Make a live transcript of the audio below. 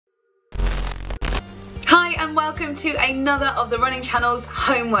Hi and welcome to another of the Running Channel's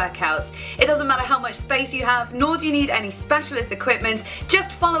home workouts. It doesn't matter how much space you have, nor do you need any specialist equipment,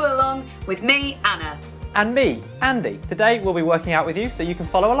 just follow along with me, Anna. And me, Andy. Today we'll be working out with you so you can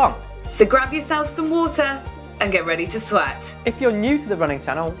follow along. So grab yourself some water and get ready to sweat. If you're new to the Running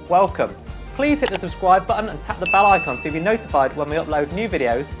Channel, welcome. Please hit the subscribe button and tap the bell icon so you'll be notified when we upload new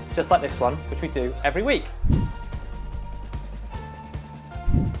videos just like this one, which we do every week.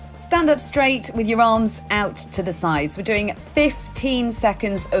 Stand up straight with your arms out to the sides. We're doing 15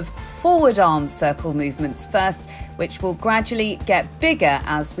 seconds of forward arm circle movements first, which will gradually get bigger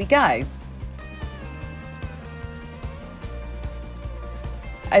as we go.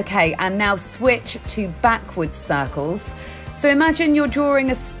 Okay, and now switch to backwards circles. So imagine you're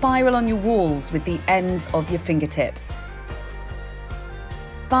drawing a spiral on your walls with the ends of your fingertips.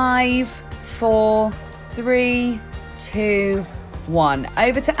 5, 4, 3, 2, 1.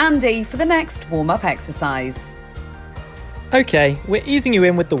 Over to Andy for the next warm-up exercise. Okay, we're easing you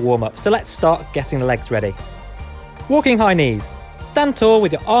in with the warm-up, so let's start getting the legs ready. Walking high knees. Stand tall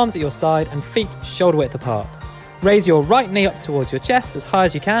with your arms at your side and feet shoulder width apart. Raise your right knee up towards your chest as high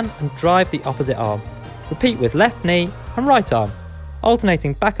as you can and drive the opposite arm. Repeat with left knee and right arm,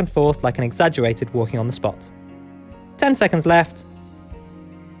 alternating back and forth like an exaggerated walking on the spot. 10 seconds left.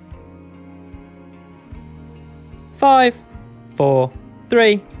 5, 4,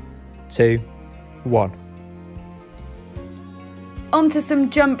 3, 2, 1. Onto some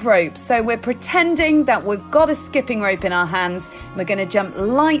jump ropes. So we're pretending that we've got a skipping rope in our hands. We're going to jump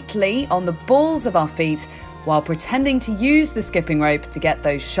lightly on the balls of our feet while pretending to use the skipping rope to get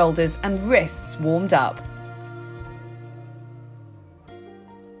those shoulders and wrists warmed up.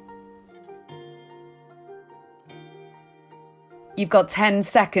 You've got 10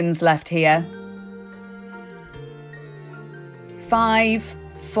 seconds left here. 5,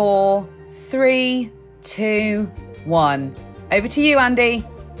 4, 3, 2, 1. Over to you, Andy.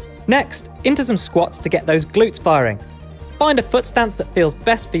 Next, into some squats to get those glutes firing. Find a foot stance that feels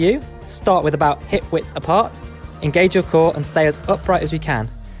best for you. Start with about hip width apart. Engage your core and stay as upright as you can.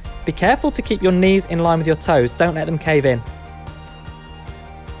 Be careful to keep your knees in line with your toes. Don't let them cave in.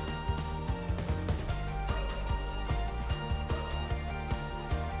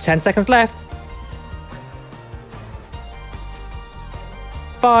 "10 seconds left.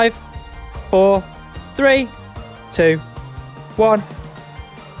 5, 4, 3, 2, 1.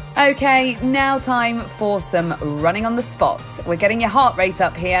 Okay, now time for some running on the spot. We're getting your heart rate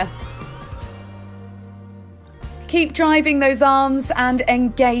up here. Keep driving those arms and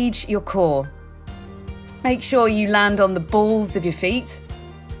engage your core. Make sure you land on the balls of your feet.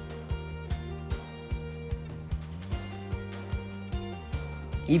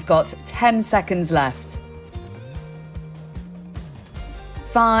 You've got 10 seconds left.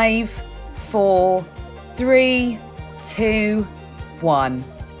 5, 4, 3, 2, 1.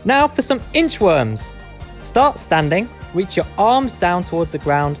 Now for some inchworms. Start standing, reach your arms down towards the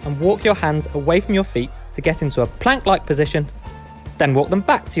ground and walk your hands away from your feet to get into a plank-like position. Then walk them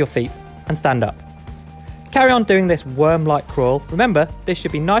back to your feet and stand up. Carry on doing this worm-like crawl. Remember, this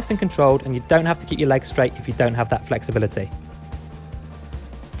should be nice and controlled and you don't have to keep your legs straight if you don't have that flexibility.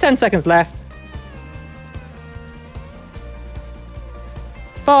 10 seconds left.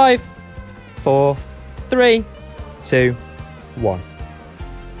 5, 4, 3, 2, 1.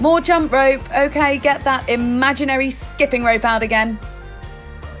 More jump rope. Okay, get that imaginary skipping rope out again.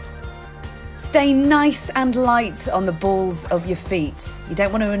 Stay nice and light on the balls of your feet. You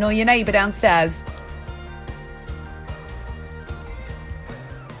don't want to annoy your neighbour downstairs.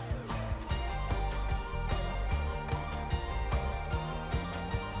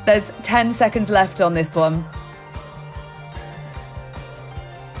 There's 10 seconds left on this one.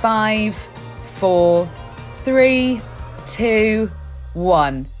 5, 4, 3, 2,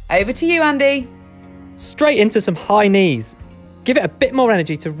 1. Over to you, Andy. Straight into some high knees. Give it a bit more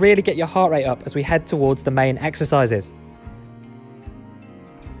energy to really get your heart rate up as we head towards the main exercises.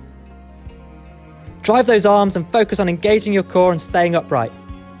 Drive those arms and focus on engaging your core and staying upright.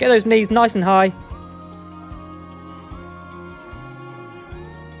 Get those knees nice and high.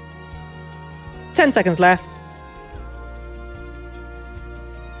 10 seconds left.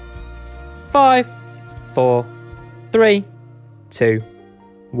 5, 4, 3, 2,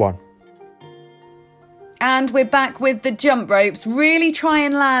 1. And we're back with the jump ropes. Really try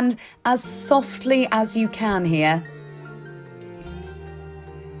and land as softly as you can here.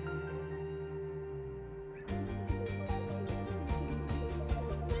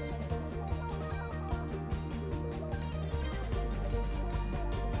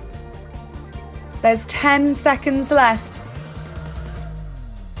 There's 10 seconds left.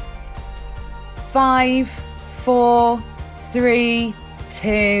 5, 4, 3,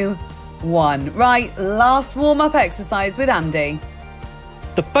 2, 1. Right, last warm-up exercise with Andy.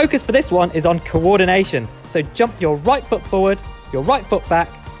 The focus for this one is on coordination. So jump your right foot forward, your right foot back,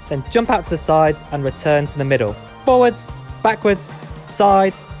 then jump out to the sides and return to the middle. Forwards, backwards,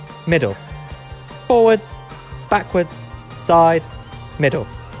 side, middle. Forwards, backwards, side, middle.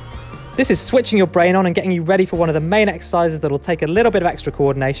 This is switching your brain on and getting you ready for one of the main exercises that will take a little bit of extra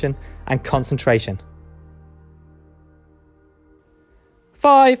coordination and concentration.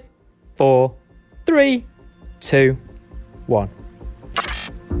 5, 4, 3, 2, 1.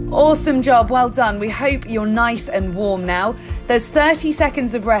 Awesome job, well done. We hope you're nice and warm now. There's 30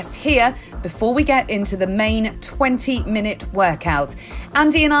 seconds of rest here before we get into the main 20-minute workout.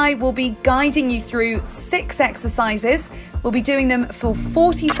 Andy and I will be guiding you through 6 exercises. We'll be doing them for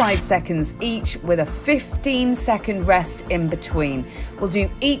 45 seconds each with a 15-second rest in between. We'll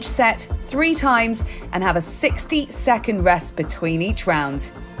do each set 3 times and have a 60-second rest between each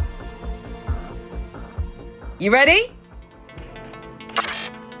round. You ready?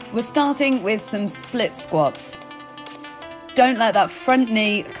 We're starting with some split squats. Don't let that front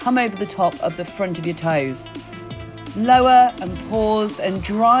knee come over the top of the front of your toes. Lower and pause and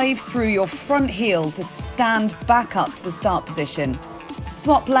drive through your front heel to stand back up to the start position.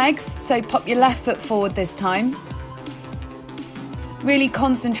 Swap legs, so pop your left foot forward this time. Really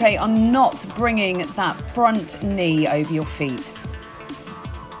concentrate on not bringing that front knee over your feet.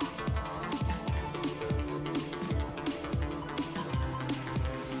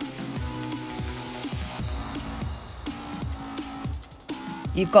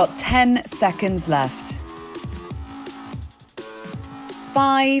 You've got 10 seconds left.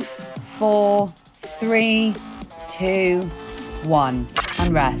 5, 4, 3, 2, 1,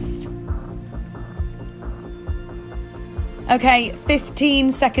 and rest. Okay,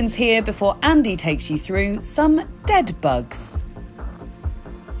 15 seconds here before Andy takes you through some dead bugs.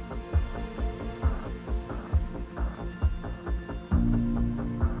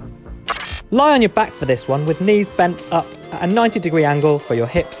 Lie on your back for this one with knees bent up at a 90-degree angle for your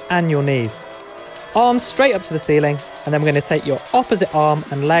hips and your knees. Arms straight up to the ceiling, and then we're going to take your opposite arm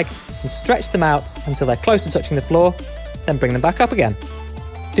and leg and stretch them out until they're close to touching the floor, then bring them back up again.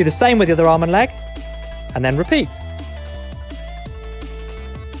 Do the same with the other arm and leg, and then repeat.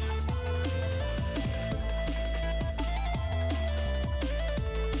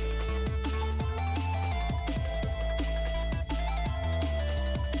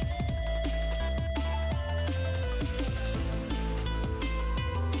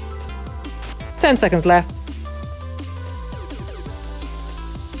 Ten seconds left.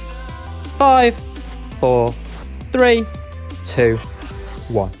 5, 4, 3, 2,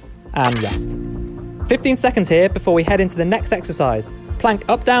 1. And rest. 15 seconds here before we head into the next exercise. Plank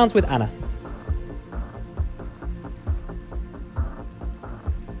up downs with Anna.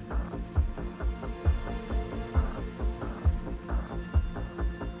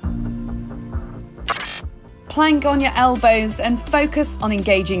 Plank on your elbows and focus on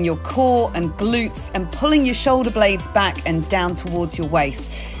engaging your core and glutes and pulling your shoulder blades back and down towards your waist.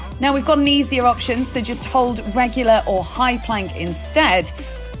 Now we've got an easier option, so just hold regular or high plank instead,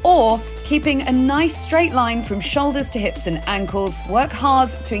 or keeping a nice straight line from shoulders to hips and ankles. Work hard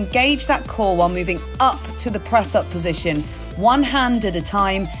to engage that core while moving up to the press up position, one hand at a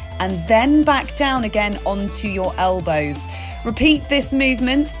time, and then back down again onto your elbows. Repeat this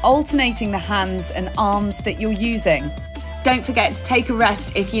movement, alternating the hands and arms that you're using. Don't forget to take a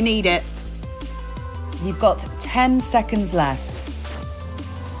rest if you need it. You've got 10 seconds left.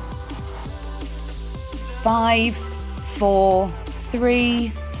 5, 4,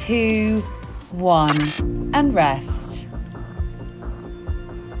 3, 2, 1, and rest.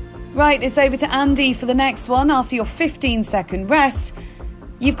 Right, it's over to Andy for the next one. After your 15-second rest,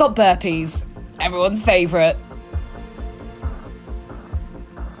 you've got burpees, everyone's favourite.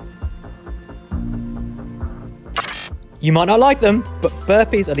 You might not like them, but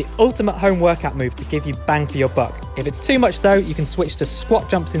burpees are the ultimate home workout move to give you bang for your buck. If it's too much though, you can switch to squat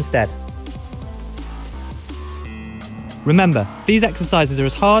jumps instead. Remember, these exercises are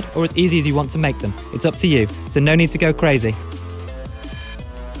as hard or as easy as you want to make them. It's up to you, so no need to go crazy.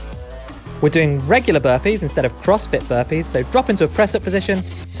 We're doing regular burpees instead of CrossFit burpees, so drop into a press-up position,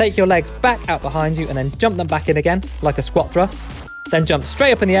 take your legs back out behind you and then jump them back in again, like a squat thrust. Then jump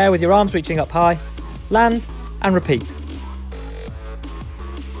straight up in the air with your arms reaching up high, land and repeat.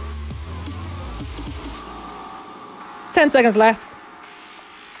 10 seconds left.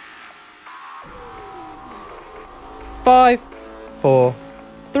 5, 4,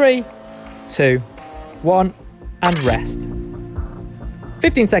 3, 2, 1, and rest.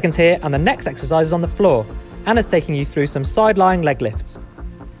 15 seconds here, and the next exercise is on the floor. Anna's taking you through some side-lying leg lifts.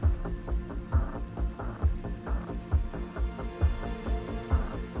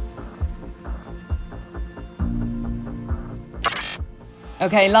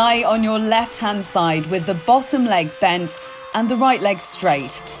 Okay, lie on your left-hand side with the bottom leg bent and the right leg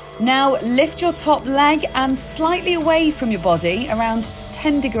straight. Now lift your top leg and slightly away from your body, around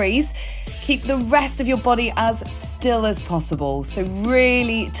 10 degrees. Keep the rest of your body as still as possible. So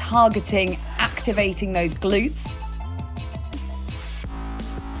really targeting, activating those glutes.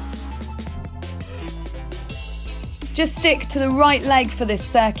 Just stick to the right leg for this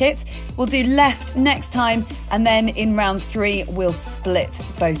circuit. We'll do left next time, and then in round 3, we'll split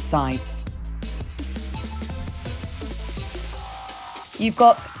both sides. You've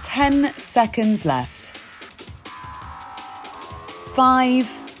got 10 seconds left. 5,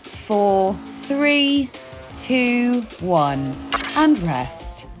 4, 3, 2, 1, and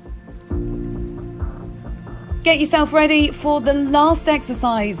rest. Get yourself ready for the last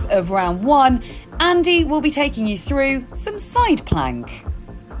exercise of round 1. Andy will be taking you through some side plank.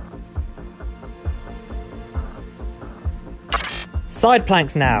 Side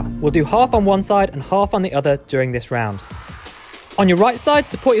planks now. We'll do half on one side and half on the other during this round. On your right side,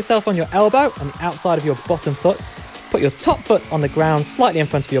 support yourself on your elbow and the outside of your bottom foot. Put your top foot on the ground slightly in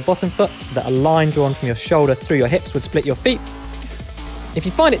front of your bottom foot so that a line drawn from your shoulder through your hips would split your feet. If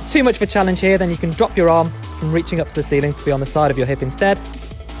you find it too much of a challenge here, then you can drop your arm from reaching up to the ceiling to be on the side of your hip instead.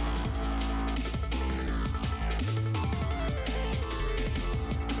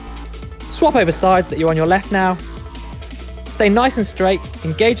 Swap over sides that you're on your left now. Stay nice and straight,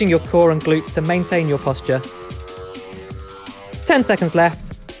 engaging your core and glutes to maintain your posture. 10 seconds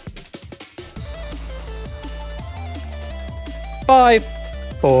left. 5,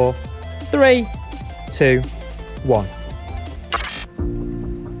 4, 3, 2, 1.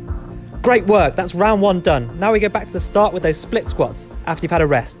 Great work, that's round 1 done. Now we go back to the start with those split squats after you've had a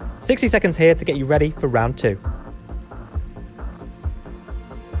rest. 60 seconds here to get you ready for round 2.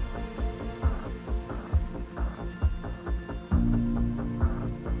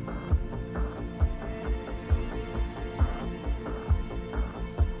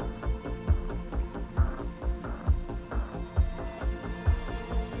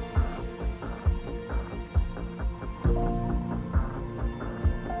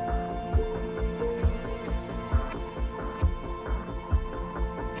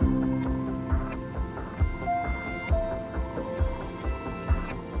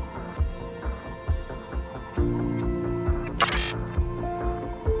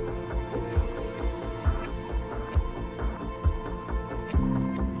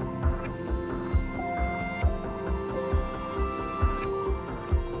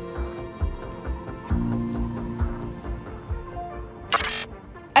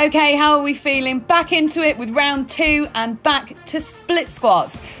 Okay, how are we feeling? Back into it with round 2 and back to split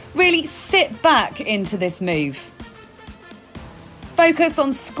squats. Really sit back into this move. Focus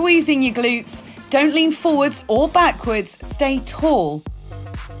on squeezing your glutes. Don't lean forwards or backwards. Stay tall.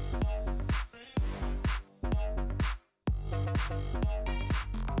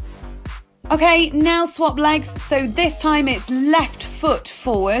 Okay, now swap legs. So this time it's left foot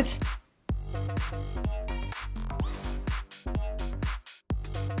forward.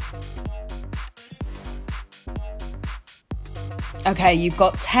 Okay, you've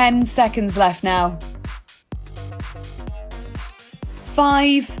got 10 seconds left now.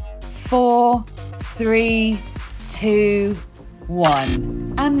 5, 4, 3, 2,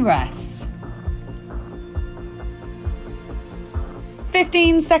 1, and rest.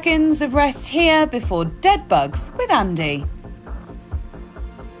 15 seconds of rest here before dead bugs with Andy.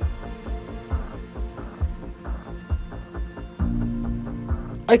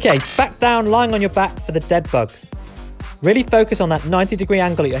 Okay, back down, lying on your back for the dead bugs. Really focus on that 90-degree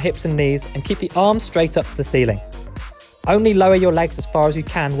angle at your hips and knees and keep the arms straight up to the ceiling. Only lower your legs as far as you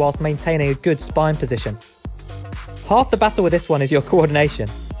can whilst maintaining a good spine position. Half the battle with this one is your coordination.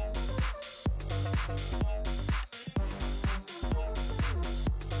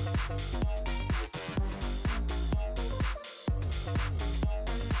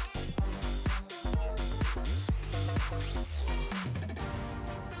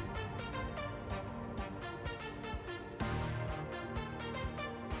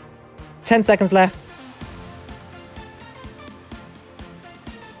 Ten seconds left.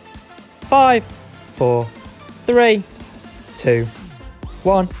 5, 4, 3, 2,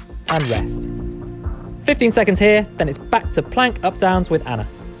 1, and rest. 15 seconds here, then it's back to plank up downs with Anna.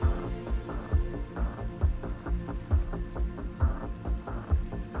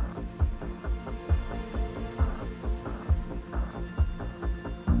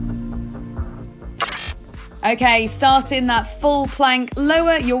 Okay, start in that full plank.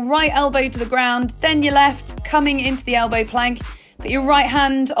 Lower your right elbow to the ground, then your left, coming into the elbow plank. Put your right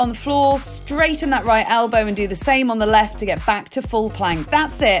hand on the floor, straighten that right elbow and do the same on the left to get back to full plank.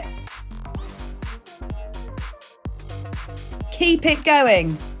 That's it. Keep it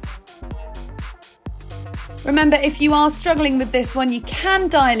going. Remember, if you are struggling with this one, you can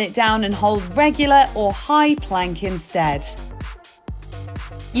dial it down and hold regular or high plank instead.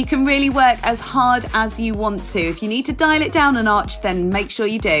 You can really work as hard as you want to. If you need to dial it down a notch, then make sure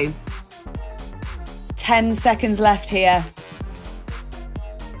you do. 10 seconds left here.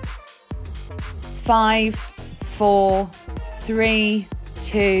 5, 4, 3,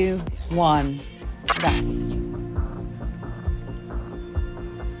 2, 1. Rest.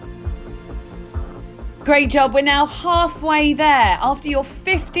 Great job. We're now halfway there. After your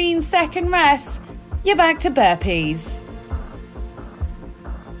 15-second rest, you're back to burpees.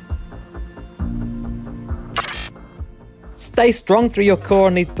 Stay strong through your core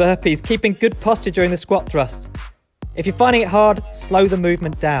on these burpees, keeping good posture during the squat thrust. If you're finding it hard, slow the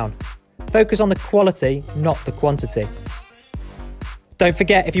movement down. Focus on the quality, not the quantity. Don't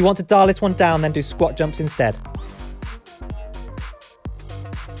forget, if you want to dial this one down, then do squat jumps instead.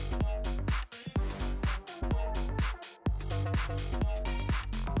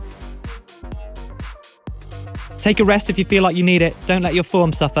 Take a rest if you feel like you need it. Don't let your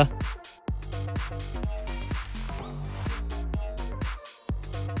form suffer.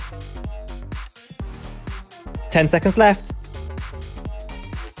 Ten seconds left.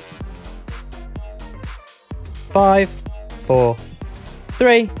 5, 4,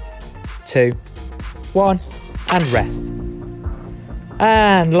 3, 2, 1, and rest.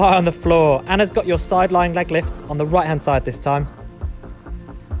 And lie on the floor. Anna's got your side lying leg lifts on the right hand side this time.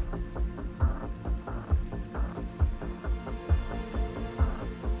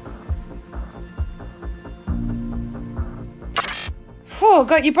 Oh,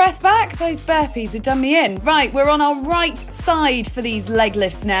 got your breath back? Those burpees have done me in. Right, we're on our right side for these leg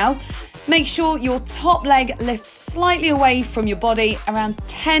lifts now. Make sure your top leg lifts slightly away from your body, around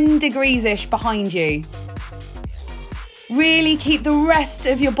 10 degrees-ish behind you. Really keep the rest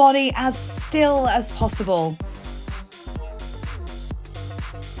of your body as still as possible.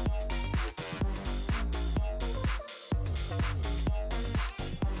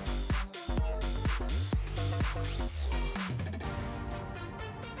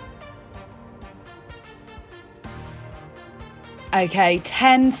 Okay,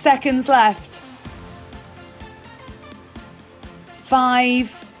 10 seconds left. 5,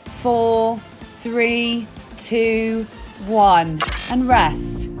 4, 3, 2, 1. And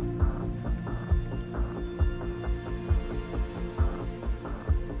rest.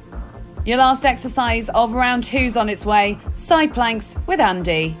 Your last exercise of round 2's on its way. Side planks with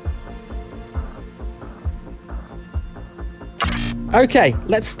Andy. Okay,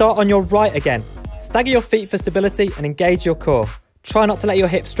 let's start on your right again. Stagger your feet for stability and engage your core. Try not to let your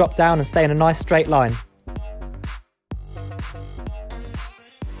hips drop down and stay in a nice straight line.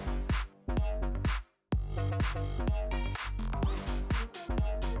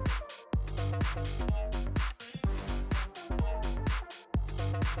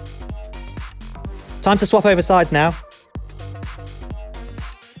 Time to swap over sides now.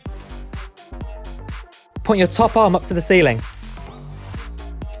 Point your top arm up to the ceiling.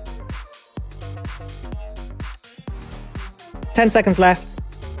 Ten seconds left.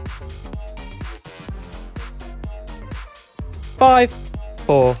 5,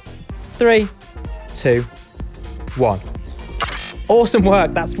 4, 3, 2, 1. Awesome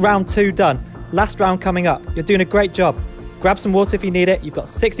work. That's round 2 done. Last round coming up. You're doing a great job. Grab some water if you need it. You've got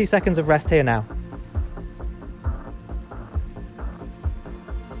 60 seconds of rest here now.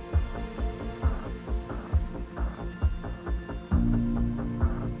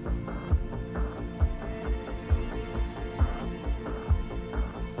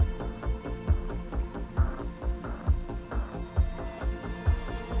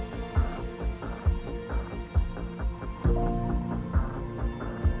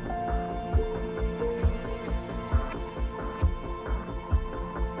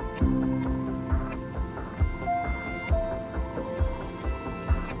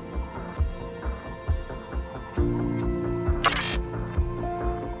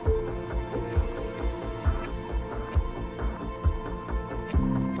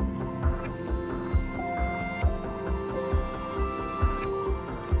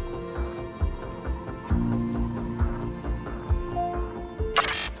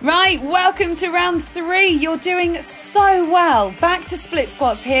 Right, welcome to round 3. You're doing so well. Back to split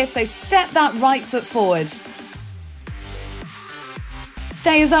squats here, so step that right foot forward.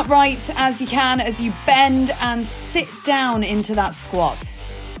 Stay as upright as you can as you bend and sit down into that squat.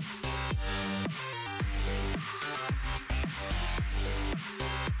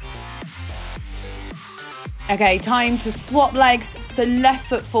 Okay, time to swap legs, so left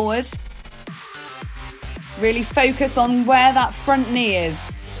foot forward. Really focus on where that front knee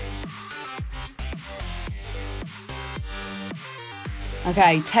is.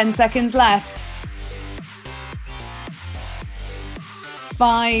 Okay, 10 seconds left.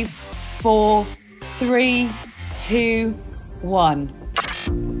 5, 4, 3, 2, 1.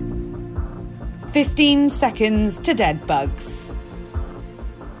 15 seconds to dead bugs.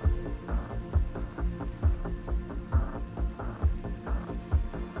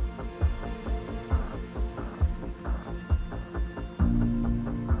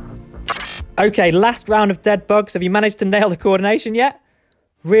 Okay, last round of dead bugs. Have you managed to nail the coordination yet?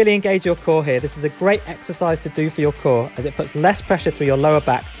 Really engage your core here. This is a great exercise to do for your core as it puts less pressure through your lower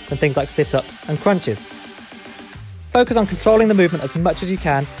back than things like sit-ups and crunches. Focus on controlling the movement as much as you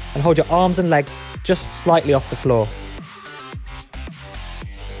can and hold your arms and legs just slightly off the floor.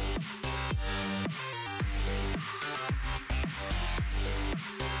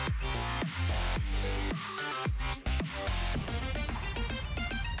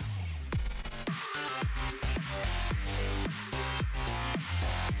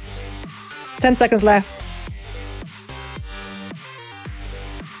 Ten seconds left.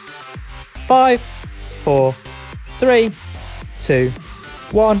 5, 4, 3, 2,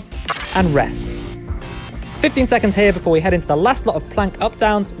 1, and rest. 15 seconds here before we head into the last lot of plank up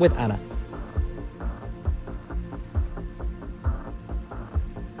downs with Anna.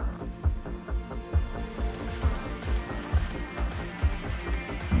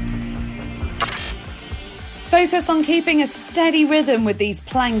 Focus on keeping a steady rhythm with these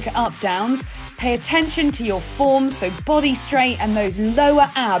plank up downs. Pay attention to your form, so body straight and those lower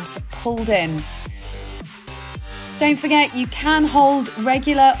abs pulled in. Don't forget you can hold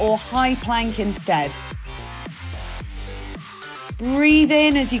regular or high plank instead. Breathe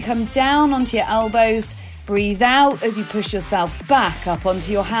in as you come down onto your elbows. Breathe out as you push yourself back up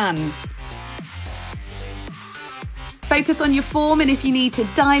onto your hands. Focus on your form, and if you need to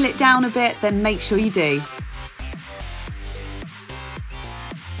dial it down a bit, then make sure you do.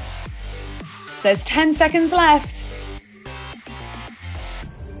 There's 10 seconds left.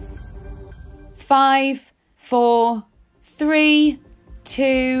 5, 4, 3,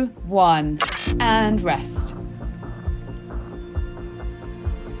 2, 1. And rest.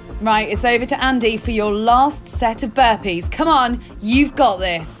 Right, it's over to Andy for your last set of burpees. Come on, you've got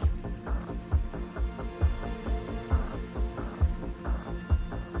this.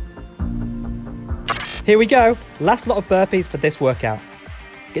 Here we go, last lot of burpees for this workout.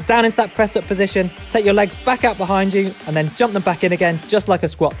 Get down into that press up position, take your legs back out behind you and then jump them back in again just like a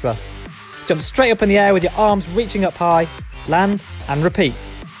squat thrust. Jump straight up in the air with your arms reaching up high, land and repeat.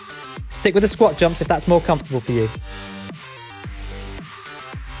 Stick with the squat jumps if that's more comfortable for you.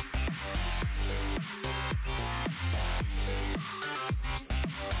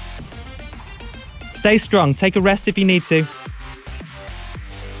 Stay strong, take a rest if you need to.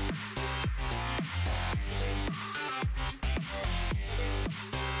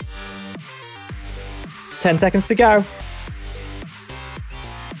 Ten seconds to go.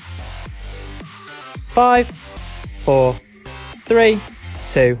 5, 4, 3,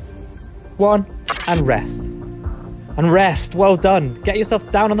 2, 1, and rest. And rest, well done. Get yourself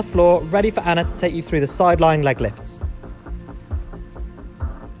down on the floor, ready for Anna to take you through the side-lying leg lifts.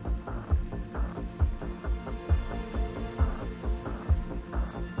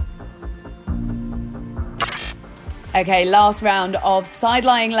 Okay, last round of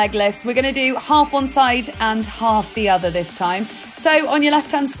side-lying leg lifts. We're going to do half one side and half the other this time. So on your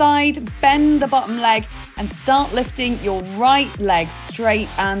left-hand side, bend the bottom leg and start lifting your right leg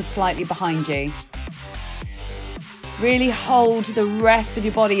straight and slightly behind you. Really hold the rest of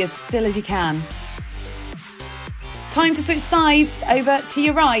your body as still as you can. Time to switch sides over to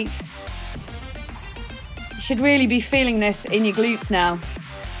your right. You should really be feeling this in your glutes now.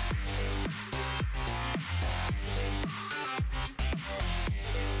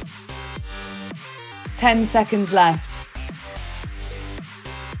 Ten seconds left.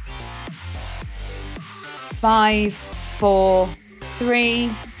 5, 4,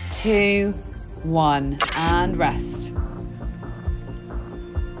 3, 2, 1, and rest.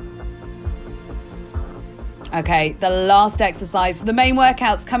 Okay, the last exercise for the main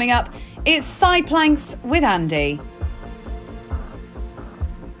workouts coming up. It's side planks with Andy.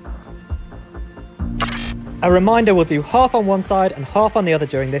 A reminder, we'll do half on one side and half on the other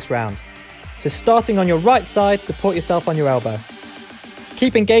during this round. So starting on your right side, support yourself on your elbow.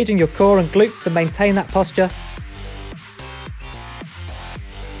 Keep engaging your core and glutes to maintain that posture.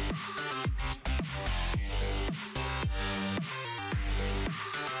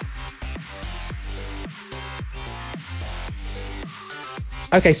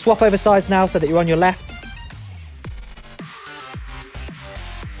 Okay, swap over sides now so that you're on your left.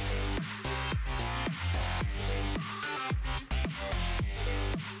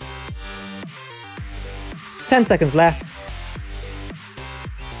 Ten seconds left.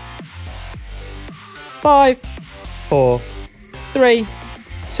 5, 4, 3,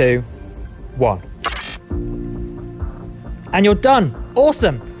 2, 1. And you're done.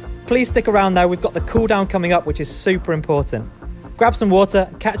 Awesome. Please stick around though. We've got the cool down coming up, which is super important. Grab some water,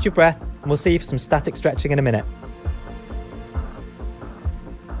 catch your breath, and we'll see you for some static stretching in a minute.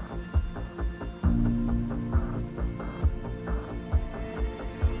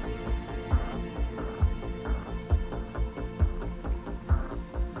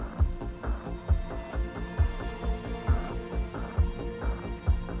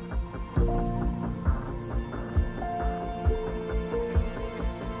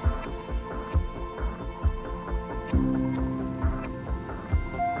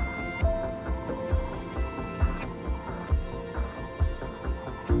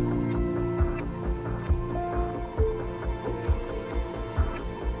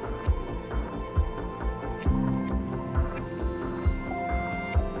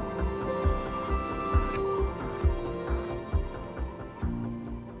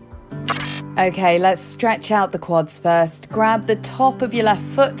 Okay, let's stretch out the quads first. Grab the top of your left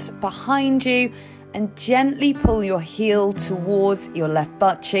foot behind you and gently pull your heel towards your left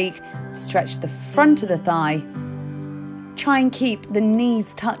butt cheek. Stretch the front of the thigh. Try and keep the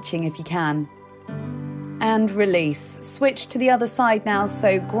knees touching if you can. And release. Switch to the other side now,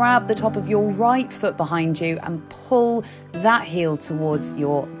 so grab the top of your right foot behind you and pull that heel towards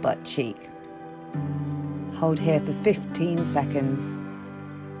your butt cheek. Hold here for 15 seconds.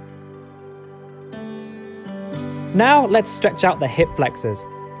 Now let's stretch out the hip flexors.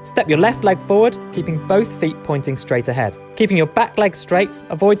 Step your left leg forward, keeping both feet pointing straight ahead. Keeping your back leg straight,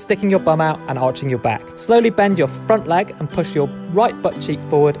 avoid sticking your bum out and arching your back. Slowly bend your front leg and push your right butt cheek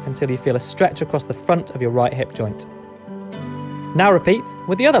forward until you feel a stretch across the front of your right hip joint. Now repeat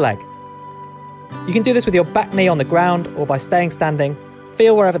with the other leg. You can do this with your back knee on the ground or by staying standing.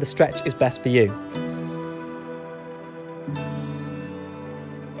 Feel wherever the stretch is best for you.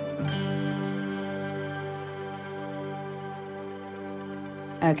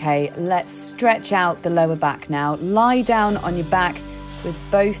 Okay, let's stretch out the lower back now. Lie down on your back with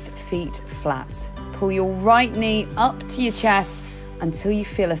both feet flat. Pull your right knee up to your chest until you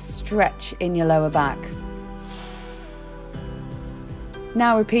feel a stretch in your lower back.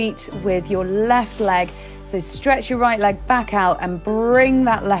 Now repeat with your left leg. So stretch your right leg back out and bring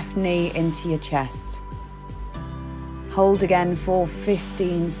that left knee into your chest. Hold again for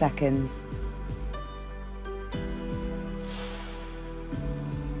 15 seconds.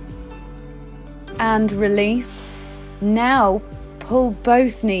 And release. Now pull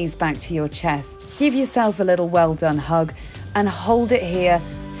both knees back to your chest. Give yourself a little well done hug and hold it here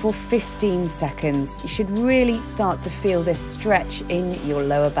for 15 seconds. You should really start to feel this stretch in your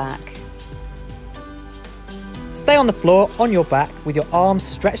lower back. Stay on the floor on your back with your arms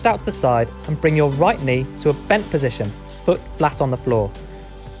stretched out to the side and bring your right knee to a bent position, foot flat on the floor.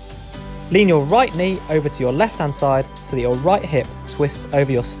 Lean your right knee over to your left hand side so that your right hip twists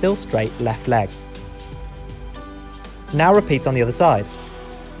over your still straight left leg. Now repeat on the other side.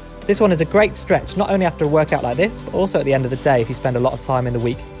 This one is a great stretch, not only after a workout like this, but also at the end of the day if you spend a lot of time in the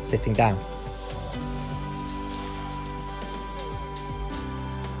week sitting down.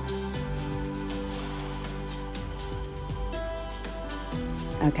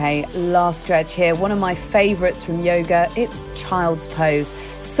 Okay, last stretch here. One of my favourites from yoga, it's child's pose.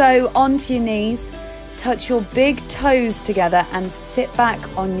 So onto your knees, touch your big toes together and sit back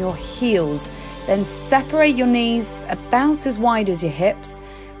on your heels. Then separate your knees about as wide as your hips.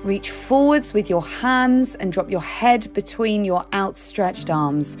 Reach forwards with your hands and drop your head between your outstretched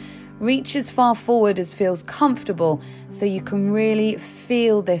arms. Reach as far forward as feels comfortable so you can really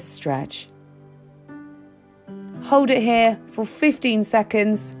feel this stretch. Hold it here for 15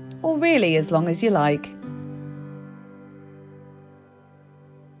 seconds, or really as long as you like.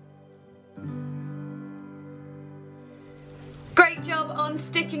 Great job on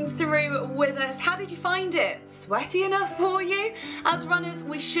sticking through with us. How did you find it? Sweaty enough for you? As runners,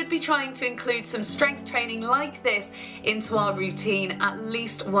 we should be trying to include some strength training like this into our routine at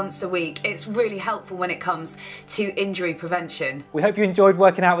least once a week. It's really helpful when it comes to injury prevention. We hope you enjoyed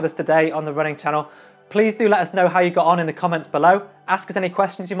working out with us today on the running channel. Please do let us know how you got on in the comments below, ask us any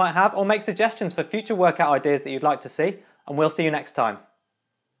questions you might have, or make suggestions for future workout ideas that you'd like to see, and we'll see you next time.